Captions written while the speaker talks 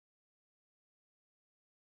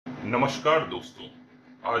नमस्कार दोस्तों,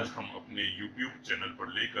 आज हम अपने YouTube चैनल पर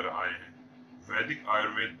लेकर आए हैं वैदिक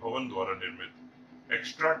आयुर्वेद भवन द्वारा निर्मित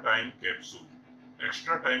extra time capsule.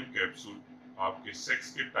 Extra time capsule आपके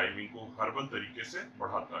सेक्स के टाइमिंग को हर्बल तरीके से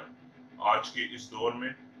बढ़ाता है। आज के इस दौर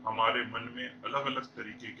में हमारे मन में अलग अलग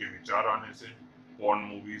तरीके के विचार आने से, पॉर्न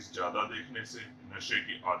मूवीज ज्यादा देखने से, नशे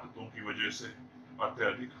की आदतों की वजह से,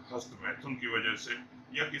 अत्यधिक हस्त मैथुन की वजह से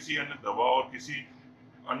या किसी अन्य दवा और किसी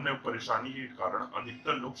अन्य परेशानी के कारण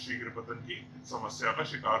अधिकतर लोग शीघ्र पतन की समस्या का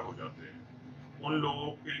शिकार हो जाते हैं। उन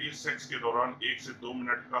लोगों के लिए सेक्स के दौरान 1 से 2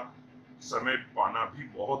 मिनट का समय पाना भी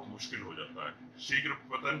बहुत मुश्किल हो जाता है। शीघ्र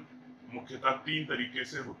पतन मुख्यतः 3 तरीके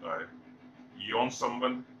से होता है: यौन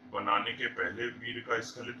संबंध बनाने के पहले वीर्य का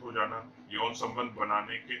स्खलित हो जाना, यौन संबंध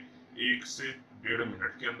बनाने के 1 से 1.5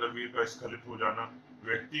 मिनट के अंदर वीर्य का स्खलित हो जाना,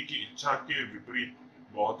 व्यक्ति की इच्छा के विपरीत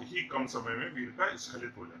बहुत ही कम समय में वीर्य का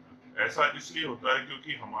स्खलित हो जाना। ऐसा इसलिए होता है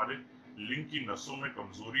क्योंकि हमारे लिंग की नसों में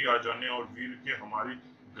कमजोरी आ जाने और वीर्य के हमारी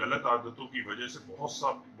गलत आदतों की वजह से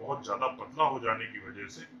बहुत ज्यादा पतला हो जाने की वजह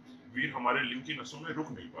से वीर्य हमारे लिंग की नसों में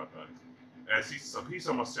रुक नहीं पाता है। ऐसी सभी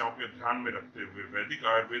समस्याओं के ध्यान में रखते हुए वैदिक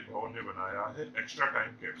आयुर्वेद भवन ने बनाया है extra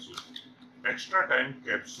time capsule. Extra time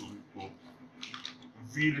capsule को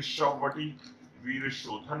वीर शववटी, वीर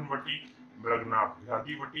शोधन वटी,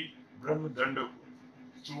 मृगनाभ्यादि वटी, ब्रह्मदंड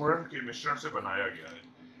चूर्ण के मिश्रण से बनाया गया है।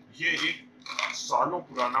 ये एक सालों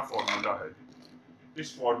पुराना फॉर्मूला है।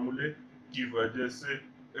 इस फॉर्मूले की वजह से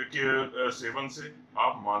के सेवन से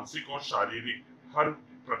आप मानसिक और शारीरिक हर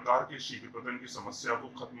प्रकार के शीघ्र पतन की समस्या को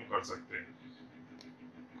खत्म कर सकते हैं।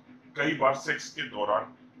 कई बार सेक्स के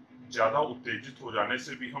दौरान ज्यादा उत्तेजित हो जाने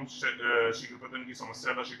से भी हम शीघ्र पतन की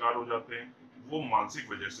समस्या का शिकार हो जाते हैं। वो मानसिक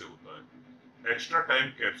वजह से होता है। एक्स्ट्रा टाइम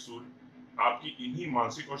कैप्सूल आपकी इन्हीं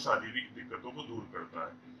मानसिक और शारीरिक दिक्कतों को दूर करता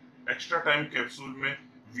है। एक्स्ट्रा टाइम कैप्सूल में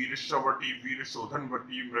वीर शववटी, वीर शोधन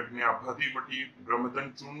वटी, मृगनाभ्यादि वटी,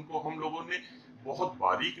 ब्रह्मदंड चूर्ण को हम लोगों ने बहुत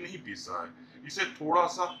बारीक नहीं पीसा है, इसे थोड़ा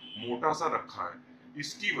सा मोटा सा रखा है।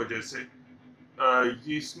 इसकी वजह से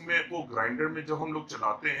ये इसमें को ग्राइंडर में जब हम लोग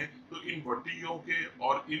चलाते हैं तो इन वटियों के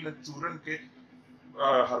और इन चूर्ण के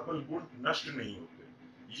हर्बल गुण नष्ट नहीं होते।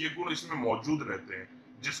 ये गुण इसमें मौजूद रहते हैं,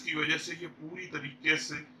 जिसकी वजह से ये पूरी तरीके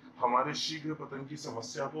से हमारे शीघ्र पतन की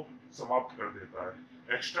समस्या को समाप्त कर देता है।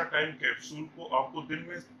 एक्स्ट्रा टाइम कैप्सूल को आपको दिन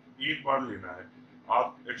में 1 बार लेना है।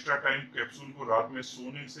 आप एक्स्ट्रा टाइम कैप्सूल को रात में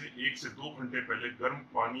सोने से 1 से 2 घंटे पहले गर्म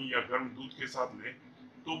पानी या गर्म दूध के साथ लें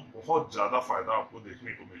तो बहुत ज्यादा फायदा आपको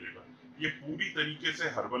देखने को मिलेगा। ये पूरी तरीके से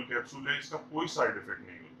हर्बल कैप्सूल है, इसका कोई साइड इफेक्ट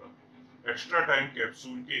नहीं होता। एक्स्ट्रा टाइम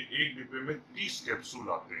कैप्सूल के एक डिब्बे में 30 कैप्सूल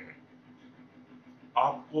आते हैं।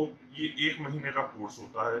 आपको ये 1 महीने का कोर्स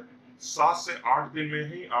होता है। 7 से 8 दिन में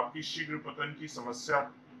ही आपकी शीघ्र पतन की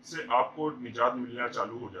समस्या से आपको निजात मिलना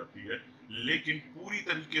चालू हो जाती है। लेकिन पूरी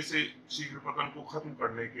तरीके से शीघ्र पतन को खत्म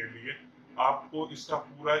करने के लिए आपको इसका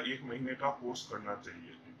पूरा 1 महीने का कोर्स करना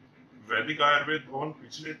चाहिए। वैदिक आयुर्वेद भवन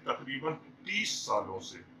पिछले तकरीबन 30 सालों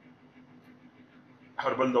से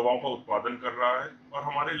हर्बल दवाओं का उत्पादन कर रहा है और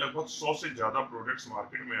हमारे लगभग 100 से ज्यादा प्रोडक्ट्स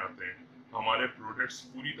मार्केट में आते हैं। हमारे प्रोडक्ट्स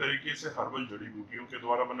पूरी तरीके से हर्बल जड़ी बूटियों के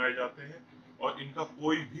द्वारा बनाए जाते हैं और इनका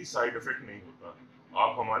कोई भी साइड इफेक्ट नहीं होता।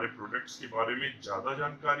 आप हमारे प्रोडक्ट्स के बारे में ज्यादा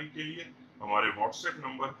जानकारी के लिए हमारे व्हाट्सएप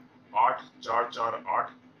नंबर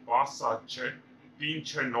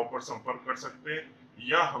 8448576369 पर संपर्क कर सकते हैं,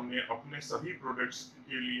 या हमने अपने सभी प्रोडक्ट्स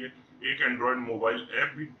के लिए एक एंड्रॉयड मोबाइल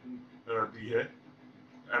ऐप भी दी है।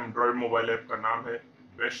 एंड्रॉयड मोबाइल ऐप का नाम है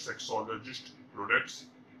बेस्ट सेक्सोलॉजिस्ट प्रोडक्ट्स,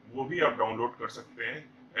 वो भी आप डाउनलोड कर सकते हैं।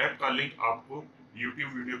 ऐप का लिंक आपको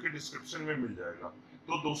YouTube वीडियो के डिस्क्रिप्शन में मिल जाएगा।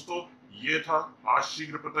 तो दोस्तों, ये था आज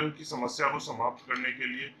शीघ्र पतन की समस्या को समाप्त करने के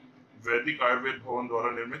लिए वैदिक आयुर्वेद भवन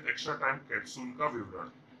द्वारा निर्मित एक्स्ट्रा टाइम कैप्सूल का विवरण।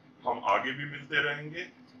 हम आगे भी मिलते रहेंगे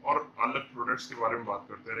और अलग प्रोडक्ट्स के बारे में बात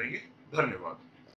करते रहेंगे। धन्यवाद।